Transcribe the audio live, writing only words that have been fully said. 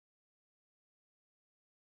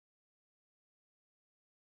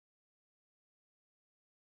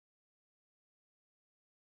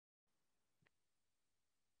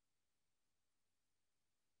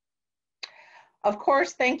Of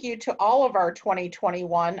course, thank you to all of our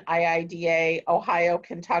 2021 IIDA Ohio,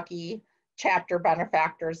 Kentucky chapter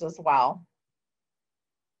benefactors as well.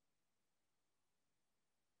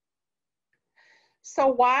 So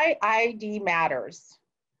why ID matters?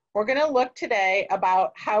 We're going to look today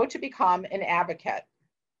about how to become an advocate.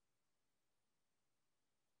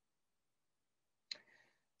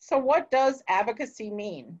 So what does advocacy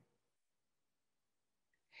mean?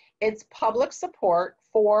 It's public support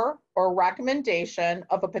for or recommendation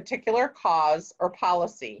of a particular cause or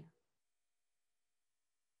policy.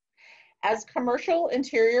 As commercial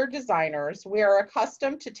interior designers, we are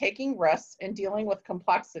accustomed to taking risks and dealing with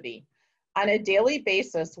complexity. On a daily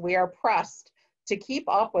basis, we are pressed to keep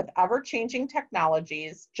up with ever-changing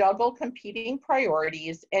technologies, juggle competing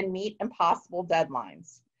priorities, and meet impossible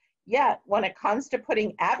deadlines. Yet, when it comes to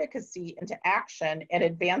putting advocacy into action and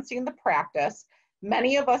advancing the practice,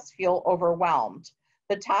 many of us feel overwhelmed.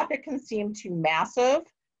 The topic can seem too massive,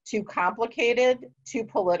 too complicated, too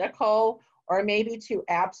political, or maybe too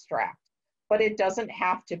abstract, but it doesn't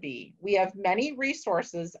have to be. We have many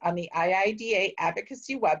resources on the IIDA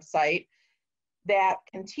advocacy website that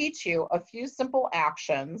can teach you a few simple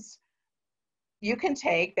actions you can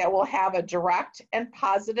take that will have a direct and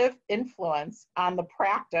positive influence on the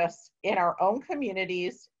practice in our own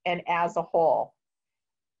communities and as a whole.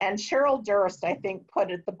 And Cheryl Durst, I think, put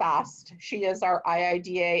it the best. She is our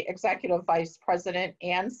IIDA Executive Vice President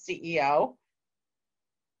and CEO.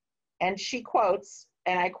 And she quotes,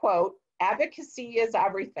 and I quote, "Advocacy is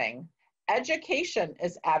everything. Education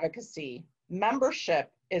is advocacy.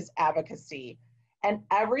 Membership is advocacy. And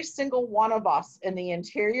every single one of us in the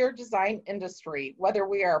interior design industry, whether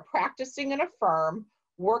we are practicing in a firm,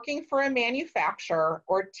 working for a manufacturer,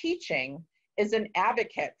 or teaching, is an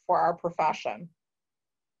advocate for our profession."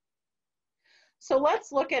 So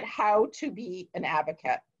let's look at how to be an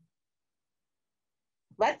advocate.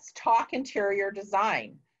 Let's talk interior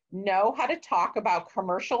design. Know how to talk about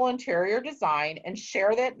commercial interior design and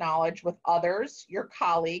share that knowledge with others, your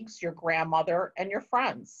colleagues, your grandmother, and your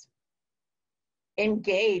friends.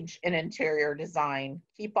 Engage in interior design.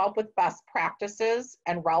 Keep up with best practices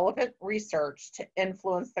and relevant research to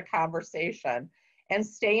influence the conversation, and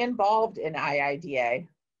stay involved in IIDA.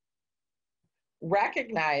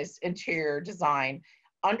 Recognize interior design.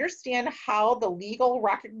 Understand how the legal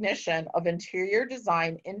recognition of interior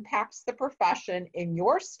design impacts the profession in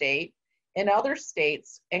your state, in other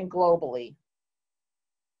states, and globally.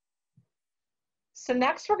 So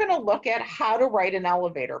next we're going to look at how to write an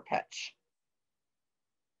elevator pitch.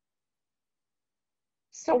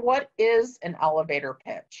 So what is an elevator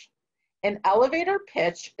pitch? An elevator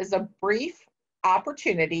pitch is a brief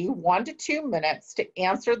opportunity, 1 to 2 minutes, to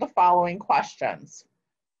answer the following questions.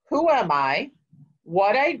 Who am I?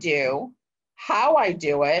 What I do? How I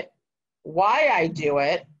do it? Why I do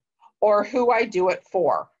it? Or who I do it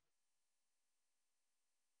for?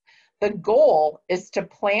 The goal is to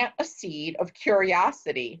plant a seed of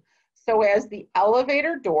curiosity, so as the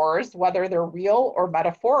elevator doors, whether they're real or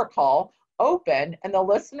metaphorical, open and the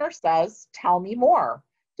listener says, "Tell me more.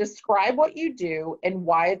 Describe what you do and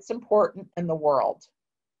why it's important in the world."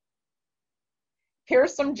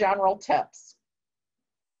 Here's some general tips.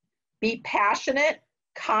 Be passionate,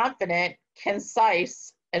 confident,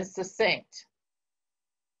 concise, and succinct.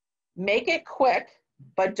 Make it quick,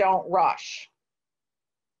 but don't rush.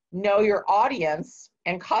 Know your audience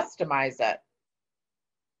and customize it.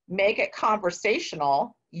 Make it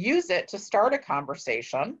conversational. Use it to start a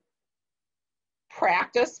conversation.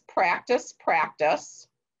 Practice, practice, practice.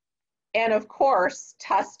 And of course,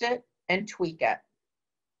 test it and tweak it.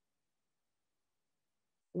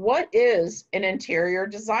 What is an interior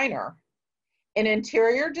designer? An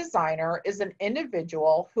interior designer is an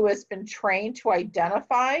individual who has been trained to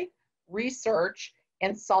identify, research,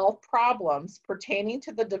 and solve problems pertaining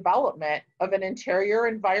to the development of an interior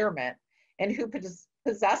environment, and who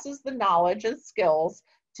possesses the knowledge and skills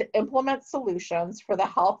to implement solutions for the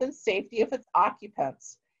health and safety of its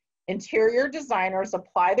occupants. Interior designers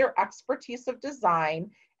apply their expertise of design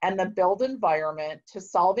and the built environment to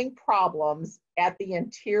solving problems at the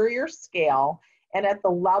interior scale and at the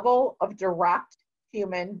level of direct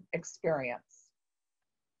human experience.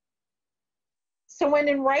 So when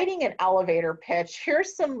in writing an elevator pitch,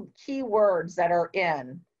 here's some key words that are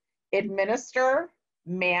in: administer,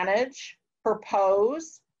 manage,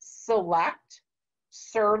 propose, select,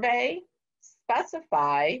 survey,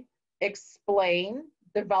 specify, explain,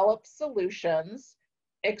 develop solutions,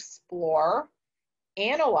 explore,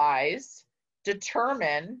 analyze,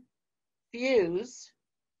 determine, fuse,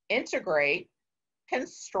 integrate,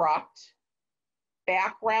 construct,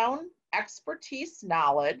 background, expertise,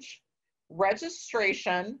 knowledge,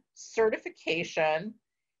 registration, certification,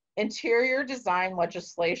 interior design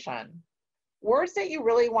legislation. Words that you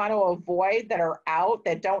really want to avoid that are out,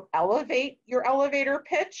 that don't elevate your elevator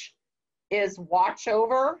pitch, is watch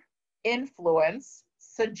over, influence,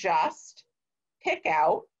 suggest, pick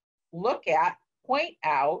out, look at, point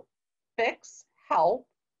out, fix, help,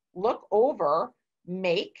 look over,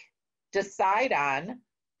 make, decide on,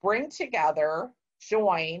 bring together,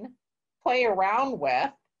 join, play around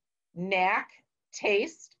with, knack,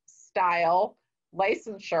 taste, style,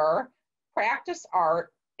 licensure, practice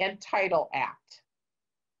art, and title act.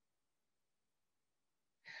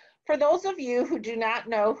 For those of you who do not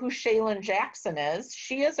know who Shaylin Jackson is,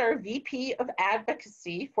 she is our VP of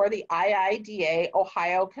Advocacy for the IIDA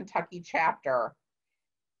Ohio Kentucky chapter.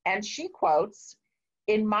 And she quotes,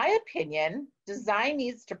 "In my opinion, design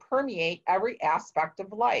needs to permeate every aspect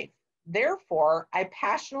of life. Therefore, I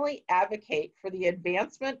passionately advocate for the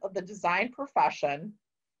advancement of the design profession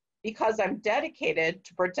because I'm dedicated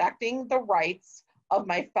to protecting the rights of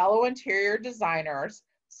my fellow interior designers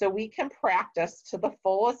so we can practice to the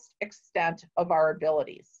fullest extent of our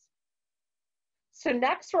abilities." So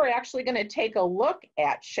next, we're actually going to take a look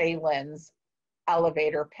at Shaylin's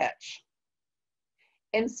elevator pitch.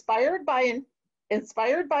 Inspired by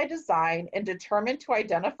design and determined to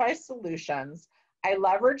identify solutions, I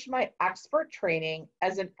leverage my expert training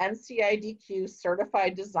as an NCIDQ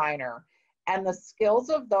certified designer and the skills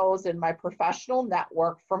of those in my professional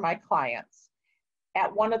network for my clients.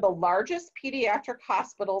 At one of the largest pediatric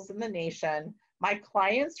hospitals in the nation, my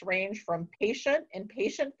clients range from patient and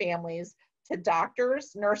patient families to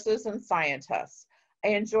doctors, nurses, and scientists. I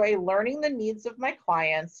enjoy learning the needs of my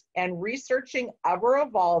clients and researching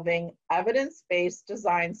ever-evolving, evidence-based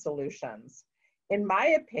design solutions. In my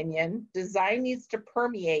opinion, design needs to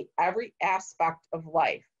permeate every aspect of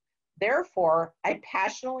life. Therefore, I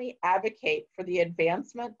passionately advocate for the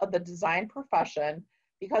advancement of the design profession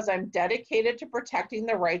because I'm dedicated to protecting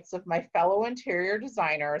the rights of my fellow interior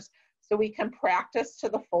designers so we can practice to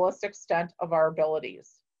the fullest extent of our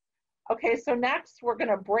abilities. Okay, so next we're going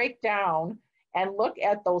to break down and look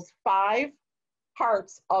at those 5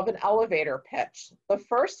 parts of an elevator pitch. The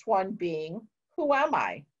first one being, who am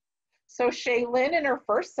I? So Shaylin in her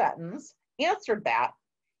first sentence answered that.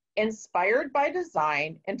 Inspired by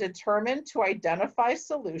design and determined to identify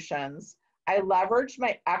solutions, I leverage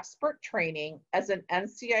my expert training as an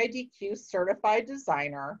NCIDQ certified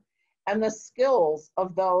designer and the skills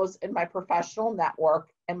of those in my professional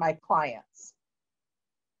network and my clients.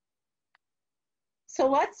 So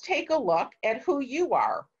let's take a look at who you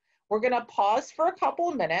are. We're going to pause for a couple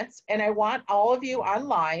of minutes, and I want all of you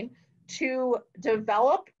online to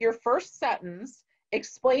develop your first sentence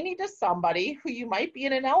explaining to somebody who you might be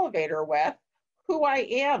in an elevator with who I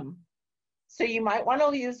am. So you might want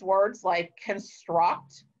to use words like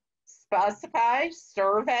construct, specify,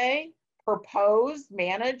 survey, propose,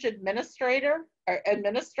 manage, administer.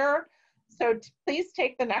 So please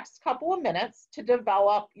take the next couple of minutes to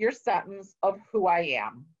develop your sentence of who I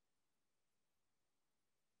am.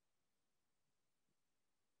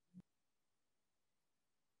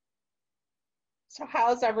 So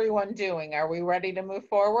how's everyone doing? Are we ready to move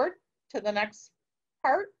forward to the next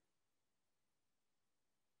part?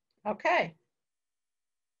 Okay.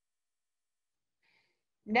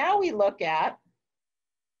 Now we look at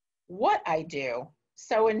what I do.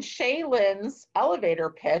 So in Shaylin's elevator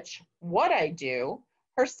pitch, what I do,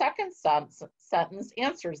 her second sentence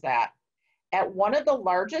answers that. At one of the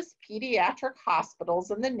largest pediatric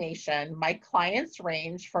hospitals in the nation, my clients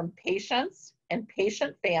range from patients and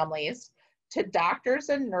patient families to doctors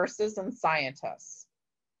and nurses and scientists.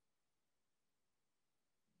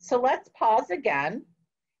 So let's pause again,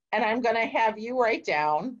 and I'm going to have you write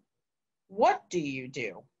down, what do you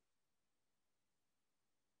do?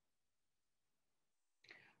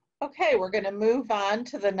 Okay, we're going to move on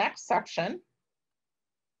to the next section.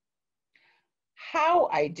 How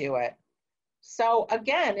I do it. So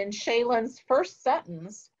again, in Shaylin's first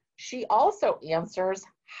sentence, she also answers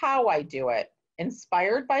how I do it.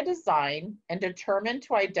 Inspired by design and determined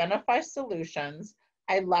to identify solutions,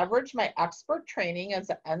 I leverage my expert training as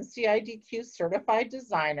an NCIDQ certified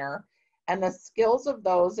designer and the skills of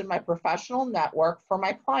those in my professional network for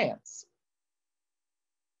my clients.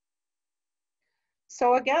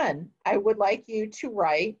 So again, I would like you to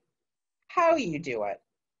write how you do it.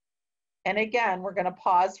 And again, we're going to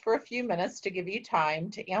pause for a few minutes to give you time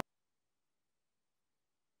to answer.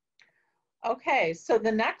 Okay, so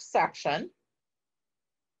the next section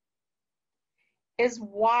is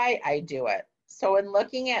why I do it. So in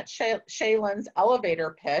looking at Shaylin's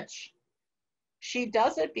elevator pitch, she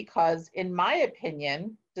does it because, in my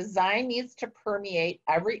opinion, Design needs to permeate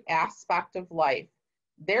every aspect of life.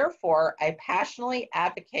 Therefore, I passionately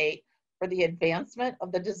advocate for the advancement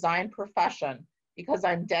of the design profession because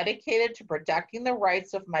I'm dedicated to protecting the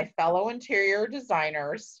rights of my fellow interior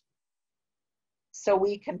designers so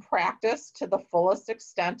we can practice to the fullest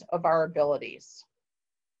extent of our abilities.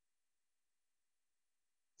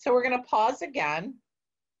 So we're going to pause again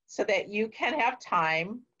so that you can have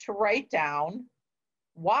time to write down,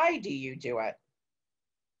 why do you do it?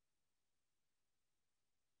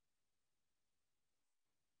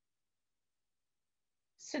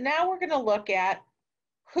 So now we're going to look at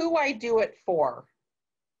who I do it for.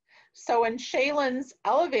 So in Shaylin's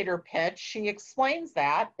elevator pitch, she explains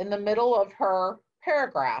that in the middle of her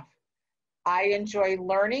paragraph. I enjoy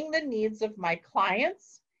learning the needs of my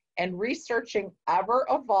clients and researching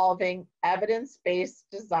ever-evolving evidence-based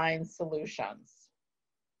design solutions.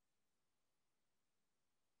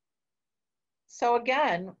 So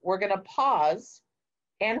again, we're going to pause,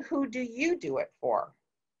 and who do you do it for?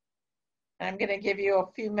 And I'm going to give you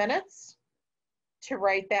a few minutes to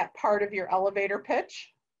write that part of your elevator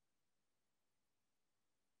pitch.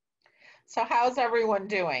 So how's everyone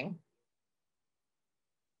doing?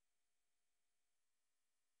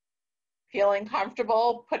 Feeling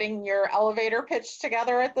comfortable putting your elevator pitch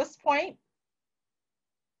together at this point?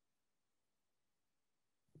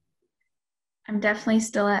 I'm definitely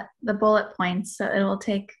still at the bullet points, so it will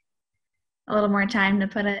take a little more time to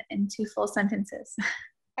put it into full sentences.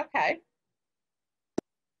 Okay.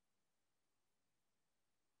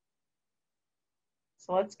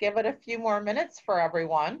 So let's give it a few more minutes for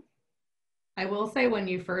everyone. I will say when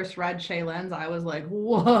you first read Shaylin's, I was like,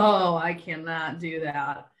 whoa, I cannot do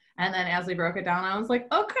that. And then as we broke it down, I was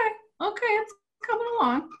like, okay, it's coming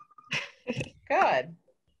along. Good.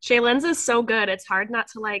 Shaylin's is so good. It's hard not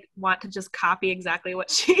to like want to just copy exactly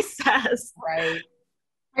what she says. Right.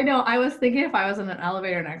 I know. I was thinking if I was in an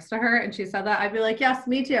elevator next to her and she said that, I'd be like, yes,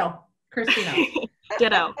 me too. Christina.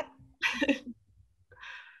 Ditto.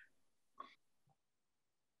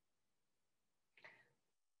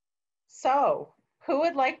 So, who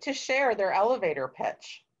would like to share their elevator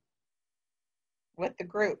pitch with the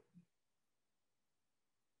group?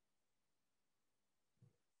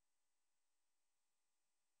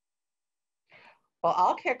 Well,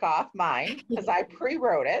 I'll kick off mine because I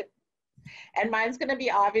pre-wrote it. And mine's going to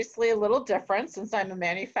be obviously a little different since I'm a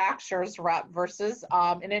manufacturer's rep versus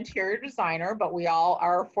an interior designer, but we all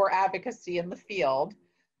are for advocacy in the field.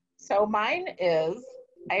 So mine is,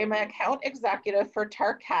 I am an account executive for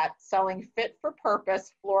Tarkett selling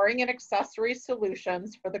fit-for-purpose flooring and accessory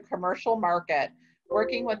solutions for the commercial market,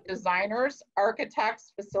 working with designers,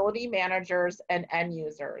 architects, facility managers, and end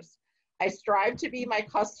users. I strive to be my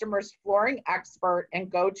customer's flooring expert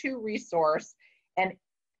and go-to resource and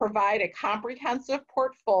provide a comprehensive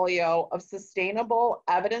portfolio of sustainable,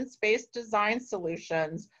 evidence-based design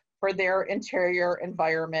solutions for their interior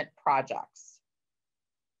environment projects.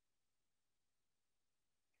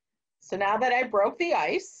 So now that I broke the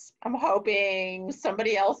ice, I'm hoping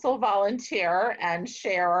somebody else will volunteer and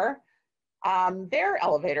share their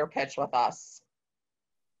elevator pitch with us.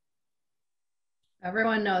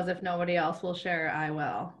 Everyone knows if nobody else will share, I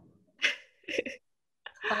will.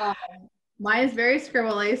 Mine is very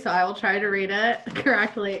scribbly, so I will try to read it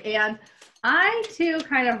correctly. And I too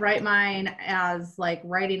kind of write mine as like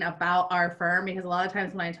writing about our firm, because a lot of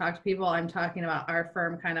times when I talk to people, I'm talking about our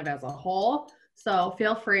firm kind of as a whole. So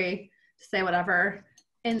feel free to say whatever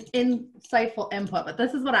insightful input, but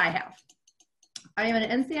this is what I have. I am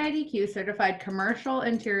an NCIDQ certified commercial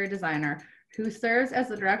interior designer who serves as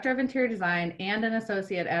the director of interior design and an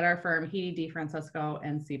associate at our firm, IIDA Francisco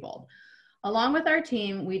and Siebold. Along with our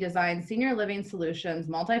team, we design senior living solutions,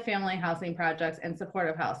 multifamily housing projects, and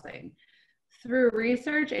supportive housing. Through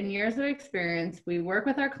research and years of experience, we work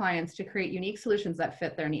with our clients to create unique solutions that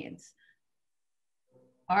fit their needs.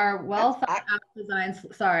 Our well thought out designs,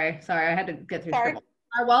 sorry, I had to get through scribble.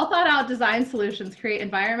 Our well thought out design solutions create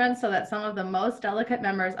environments so that some of the most delicate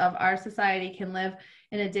members of our society can live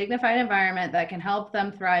in a dignified environment that can help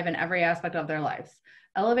them thrive in every aspect of their lives.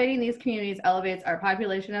 Elevating these communities elevates our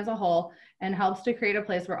population as a whole and helps to create a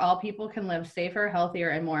place where all people can live safer, healthier,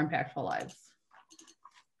 and more impactful lives.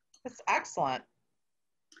 That's excellent.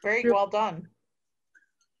 Very well done.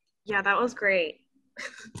 Yeah, that was great.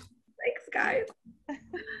 Thanks, guys.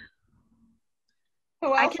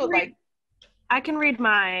 Who else would like? I can read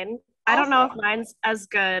mine. I don't know if mine's as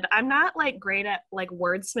good. I'm not like great at like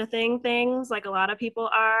wordsmithing things like a lot of people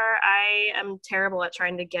are. I am terrible at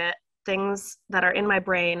trying to get things that are in my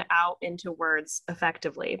brain out into words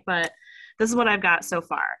effectively, but this is what I've got so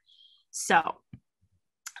far. So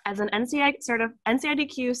As an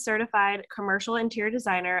NCIDQ certified commercial interior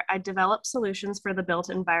designer, I develop solutions for the built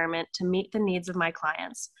environment to meet the needs of my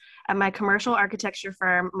clients. At my commercial architecture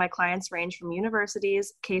firm, my clients range from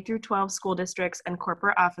universities, K through 12 school districts, and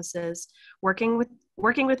corporate offices. Working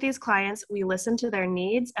with these clients, we listen to their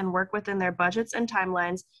needs and work within their budgets and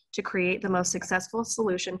timelines to create the most successful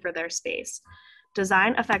solution for their space.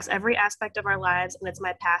 Design affects every aspect of our lives, and it's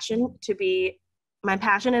my passion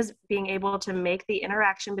is being able to make the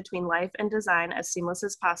interaction between life and design as seamless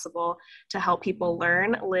as possible to help people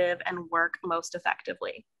learn, live, and work most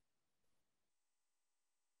effectively.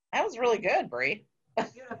 That was really good, Bree.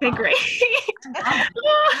 Okay, great.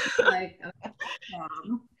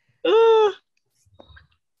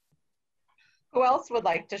 Who else would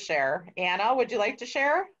like to share? Anna, would you like to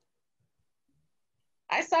share?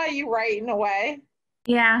 I saw you writing away.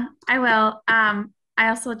 Yeah, I will. I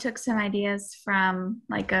also took some ideas from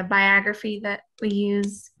like a biography that we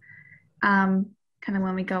use kind of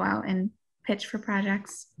when we go out and pitch for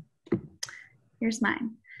projects. Here's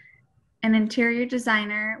mine. An interior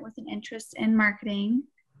designer with an interest in marketing,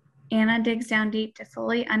 Anna digs down deep to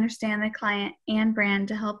fully understand the client and brand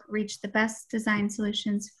to help reach the best design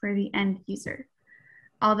solutions for the end user.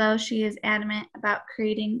 Although she is adamant about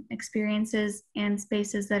creating experiences and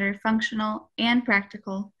spaces that are functional and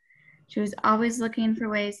practical, she was always looking for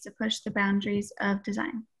ways to push the boundaries of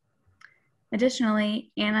design.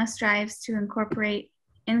 Additionally, Anna strives to incorporate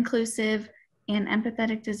inclusive and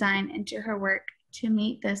empathetic design into her work to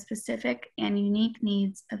meet the specific and unique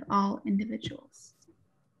needs of all individuals.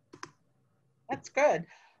 That's good.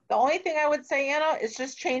 The only thing I would say, Anna, is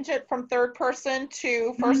just change it from third person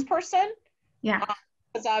to first person. Yeah.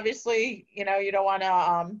 Because obviously, you know, you don't want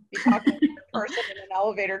to be talking to a person in an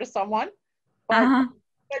elevator to someone. But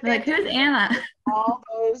like, who's Anna? all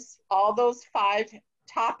those 5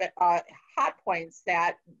 hot points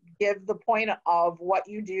that give the point of what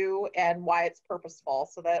you do and why it's purposeful.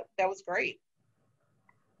 So that was great.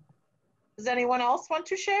 Does anyone else want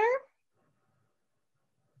to share?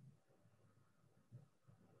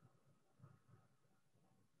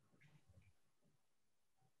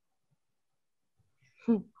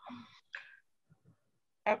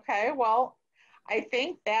 Okay, well, I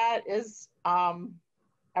think that is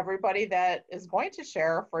everybody that is going to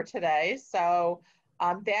share for today. So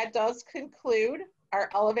that does conclude our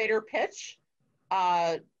elevator pitch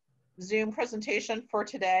Zoom presentation for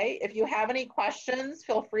today. If you have any questions,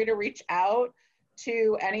 feel free to reach out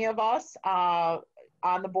to any of us on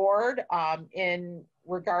the board in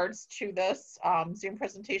regards to this Zoom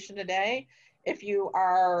presentation today. If you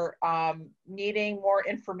are needing more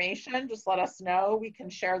information, just let us know. We can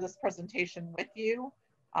share this presentation with you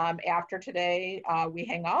after today we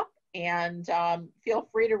hang up. And feel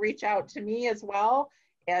free to reach out to me as well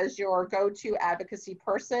as your go-to advocacy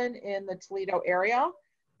person in the Toledo area.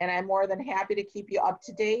 And I'm more than happy to keep you up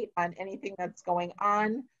to date on anything that's going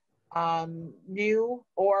on new,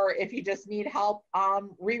 or if you just need help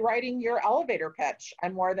rewriting your elevator pitch,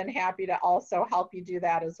 I'm more than happy to also help you do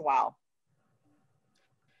that as well.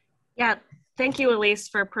 Yeah, thank you, Elise,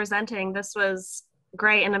 for presenting. This was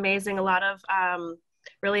great and amazing. A lot of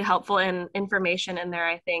really helpful information in there,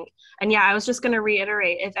 I think. And yeah, I was just going to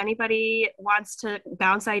reiterate, if anybody wants to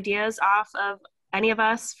bounce ideas off of any of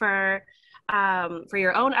us for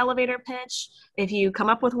your own elevator pitch, if you come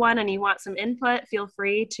up with one and you want some input, feel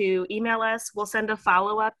free to email us. We'll send a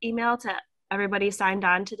follow-up email to everybody signed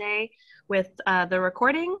on today with the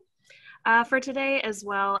recording for today, as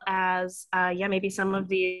well as maybe some of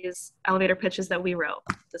these elevator pitches that we wrote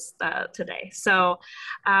this today. So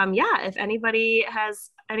yeah, if anybody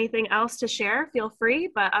has anything else to share, feel free.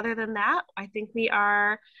 But other than that, I think we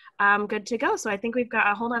are good to go. So I think we've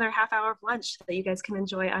got a whole nother half hour of lunch that you guys can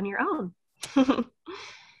enjoy on your own.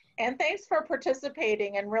 And thanks for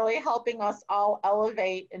participating and really helping us all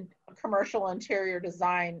elevate in commercial interior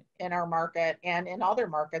design in our market and in other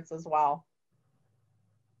markets as well.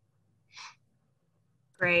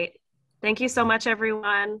 Great. Thank you so much,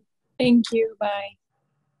 everyone. Thank you. Bye.